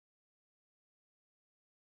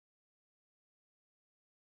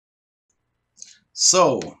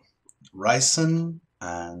So, Ryzen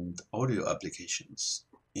and audio applications.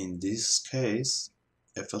 In this case,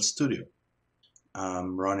 FL Studio.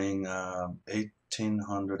 I'm running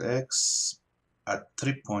 1800X at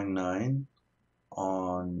 3.9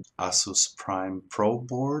 on Asus Prime Pro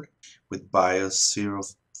board with BIOS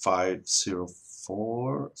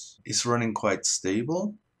 0504. It's running quite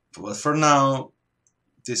stable, but for now,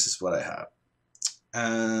 this is what I have.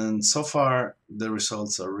 And so far, the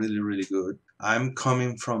results are really good. I'm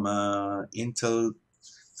coming from a Intel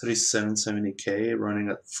 3770K running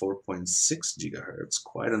at 4.6 gigahertz,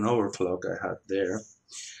 quite an overclock I had there.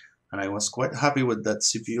 And I was quite happy with that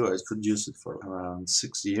CPU. I could use it for around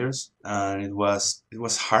 6 years, and it was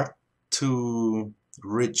hard to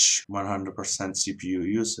reach 100% CPU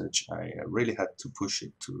usage. I really had to push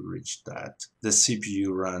it to reach that. The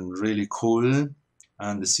CPU ran really cool,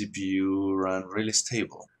 and the CPU ran really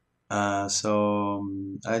stable. I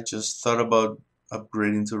just thought about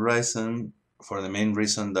upgrading to Ryzen for the main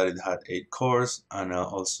reason that it had 8 cores, and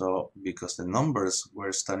also because the numbers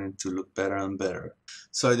were starting to look better and better.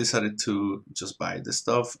 So I decided to just buy the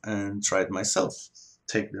stuff and try it myself,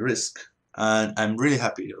 take the risk. And I'm really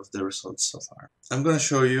happy of the results so far. I'm gonna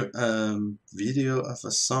show you a video of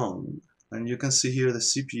a song, and you can see here the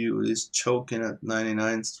CPU is choking at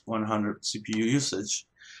 99 100 CPU usage.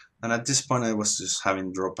 And at this point I was just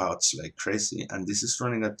having dropouts like crazy, and this is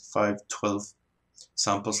running at 512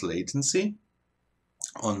 samples latency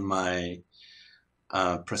on my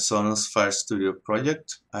Presonus Fire Studio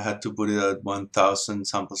project. I had to put it at 1000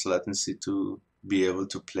 samples latency to be able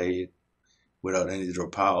to play it without any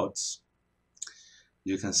dropouts.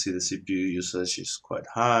 You can see the CPU usage is quite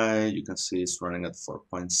high. You can see it's running at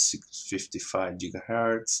 4.655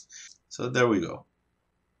 gigahertz. So there we go.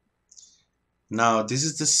 Now this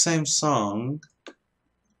is the same song.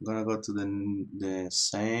 I'm gonna go to the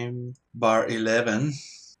same bar 11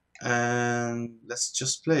 and let's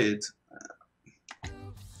just play it.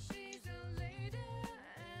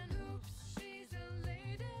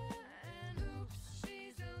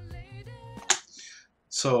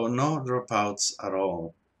 So no dropouts at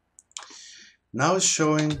all. Now it's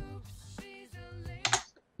showing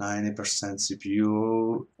 90%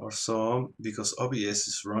 CPU or so because OBS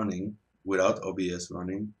is running. Without OBS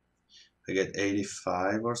running, I get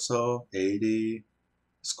 85 or so, 80.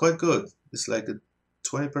 It's quite good. It's like a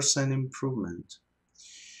 20% improvement.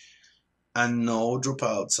 And no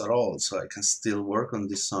dropouts at all, so I can still work on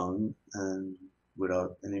this song and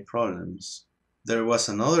without any problems. There was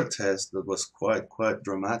another test that was quite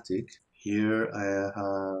dramatic. Here I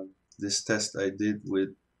have this test I did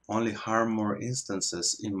with only Harmor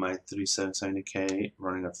instances in my 3770K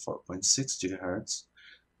running at 4.6 gigahertz.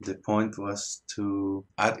 The point was to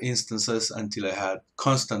add instances until I had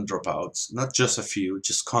constant dropouts, not just a few,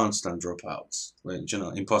 just constant dropouts, like,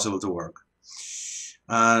 impossible to work.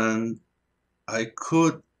 And I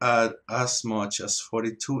could add as much as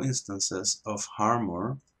 42 instances of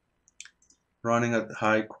Harmor running at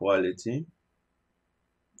high quality,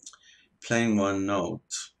 playing one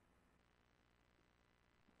note.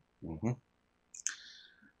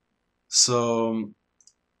 So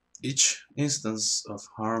each instance of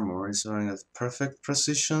Harmor is running at perfect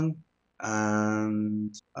precision,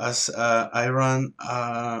 and as I run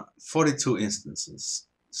 42 instances.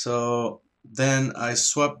 So then I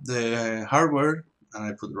swapped the hardware and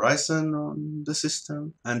I put Ryzen on the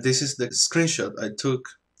system, and this is the screenshot I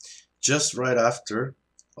took just right after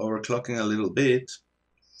overclocking a little bit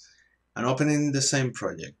and opening the same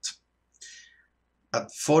project.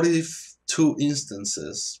 At 42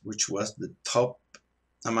 instances, which was the top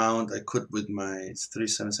amount I could with my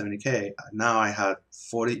 3770K, now I had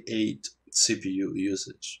 48 CPU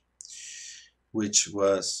usage, which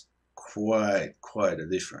was quite a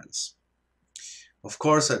difference. Of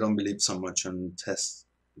course, I don't believe so much on tests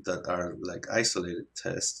that are like isolated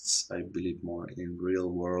tests. I believe more in real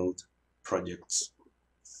world projects.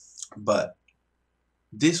 But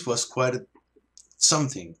this was quite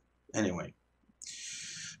something anyway.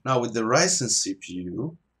 Now with the Ryzen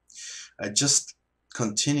CPU, I just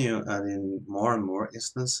continue adding more and more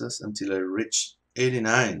instances until I reach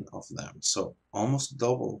 89 of them. So almost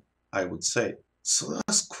double, I would say. So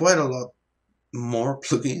that's quite a lot more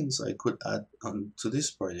plugins I could add onto this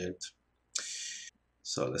project.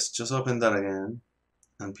 So let's just open that again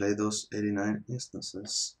and play those 89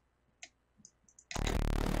 instances.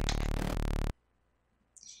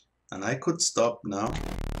 And I could stop now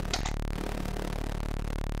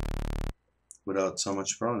without so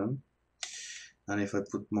much problem. And if I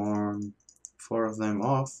put 4 of them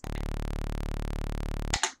off,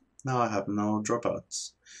 now I have no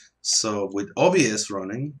dropouts. So with OBS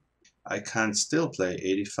running, I can still play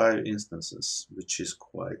 85 instances, which is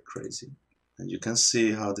quite crazy. And you can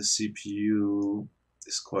see how the CPU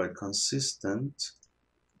is quite consistent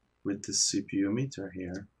with the CPU meter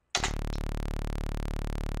here.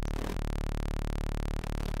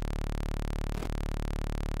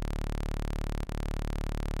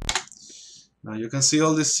 Now you can see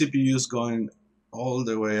all the CPUs going all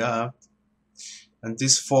the way up, and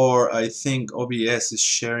this for, I think OBS is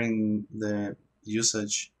sharing the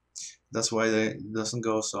usage. That's why it doesn't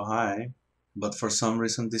go so high. But for some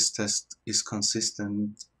reason this test is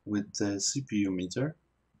consistent with the CPU meter.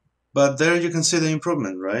 But there you can see the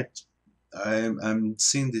improvement, right? I'm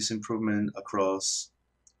seeing this improvement across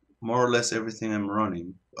more or less everything I'm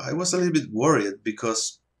running. I was a little bit worried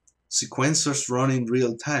because sequencers run in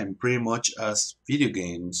real time, pretty much as video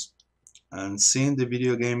games. And seeing the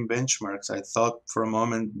video game benchmarks, I thought for a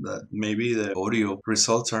moment that maybe the audio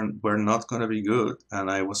results were not going to be good, and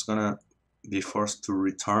I was going to be forced to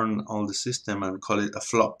return all the system and call it a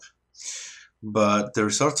flop. But the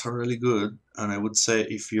results are really good, and I would say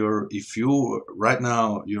if you right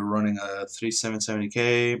now you're running a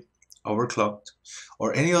 3770K overclocked,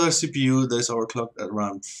 or any other CPU that is overclocked at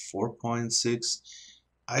around 4.6,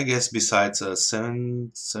 I guess besides a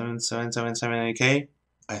 7777K,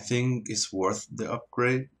 I think it's worth the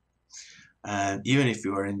upgrade. And even if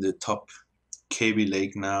you are in the top KB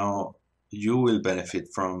Lake now, you will benefit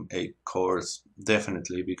from 8 cores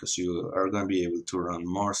definitely, because you are going to be able to run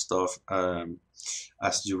more stuff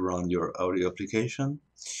as you run your audio application.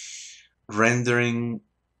 Rendering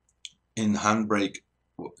in Handbrake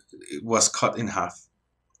was cut in half.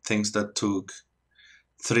 Things that took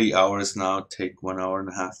 3 hours now take 1 hour and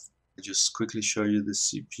a half. I just quickly show you the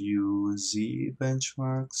CPU Z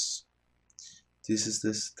benchmarks. This is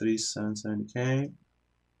this 3770K,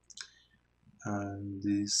 and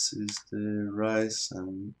this is the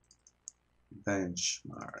Ryzen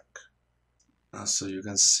benchmark. So you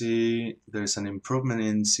can see there's an improvement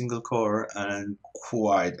in single core and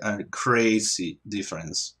quite a crazy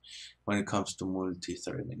difference when it comes to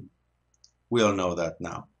multi-threading. We all know that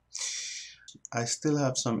now. I still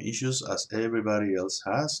have some issues, as everybody else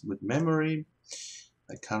has, with memory.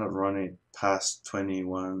 I cannot run it past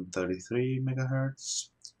 2133 megahertz,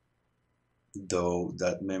 though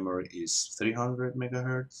that memory is 300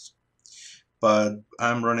 megahertz. But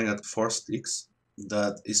I'm running at 4 sticks.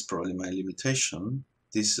 That is probably my limitation.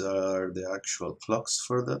 These are the actual clocks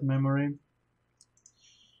for that memory.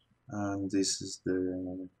 And this is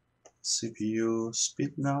the CPU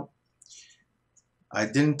speed now. I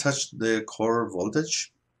didn't touch the core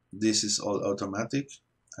voltage. This is all automatic.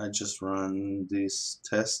 I just run this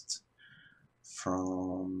test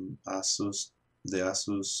from Asus, the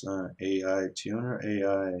Asus AI tuner,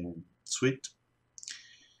 AI suite.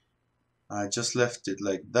 I just left it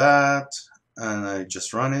like that, and I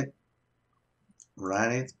just ran it,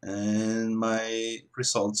 and my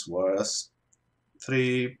results was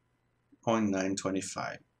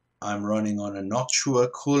 3.925. I'm running on a Noctua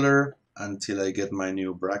cooler until I get my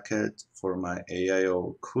new bracket for my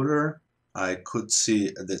AIO cooler. I could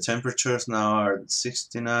see the temperatures now are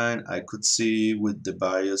 69. I could see with the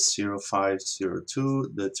BIOS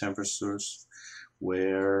 0502 the temperatures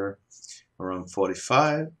were around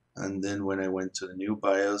 45, and then when I went to the new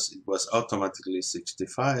BIOS it was automatically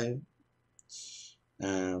 65.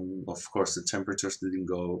 Of course the temperatures didn't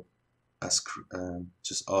go as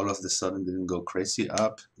just all of the sudden didn't go crazy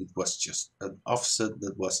up. It was just an offset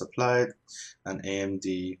that was applied, and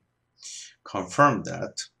AMD confirmed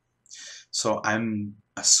that. So I'm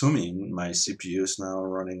assuming my CPU is now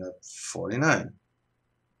running at 49.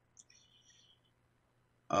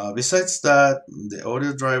 Besides that, the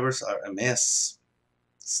audio drivers are a mess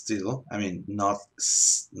still. I mean, not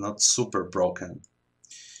super broken,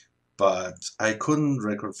 but I couldn't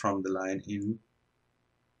record from the line in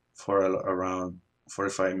for around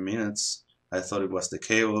 45 minutes. I thought it was the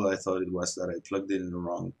cable. I thought it was that I plugged it in the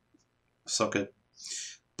wrong socket.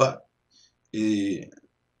 But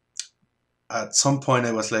at some point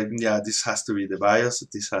I was like, yeah, this has to be the BIOS,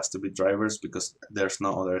 this has to be drivers, because there's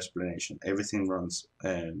no other explanation. Everything runs,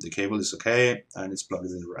 and the cable is okay, and it's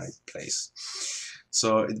plugged in the right place.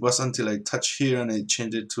 So it was until I touched here and I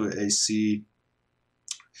changed it to AC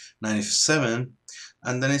 97,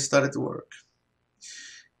 and then it started to work.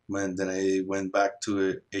 Then I went back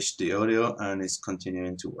to HD audio, and it's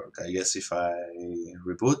continuing to work. I guess if I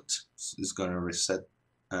reboot, it's gonna reset,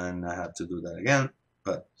 and I have to do that again.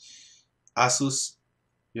 But Asus,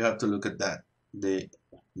 you have to look at that. The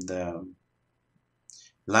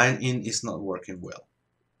line in is not working well.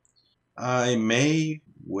 I may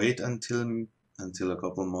wait until a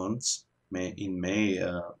couple months May,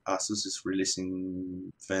 Asus is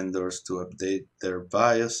releasing vendors to update their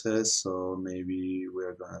BIOSes, so maybe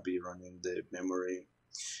we're gonna be running the memory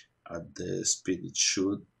at the speed it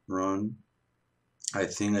should run. I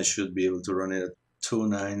think I should be able to run it at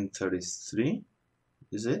 2933.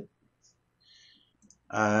 Is it?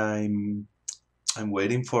 I'm I'm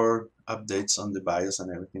waiting for updates on the BIOS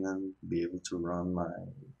and everything and be able to run my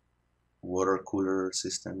water cooler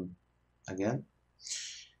system again.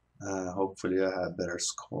 Hopefully I have better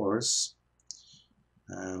scores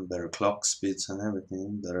and better clock speeds and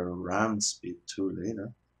everything, better RAM speed too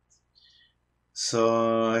later.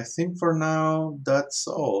 So I think for now that's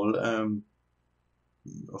all.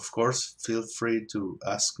 Of course, feel free to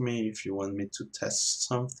ask me if you want me to test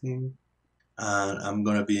something. And I'm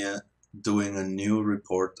gonna be doing a new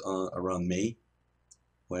report around May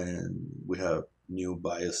when we have new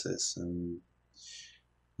BIOSes and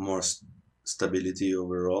more stability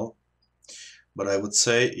overall. But I would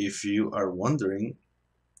say if you are wondering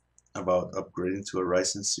about upgrading to a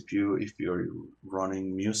Ryzen CPU, if you're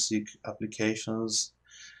running music applications,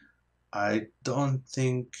 I don't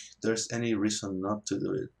think there's any reason not to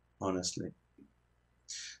do it, honestly.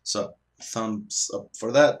 So, thumbs up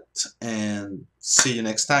for that, and see you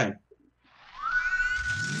next time.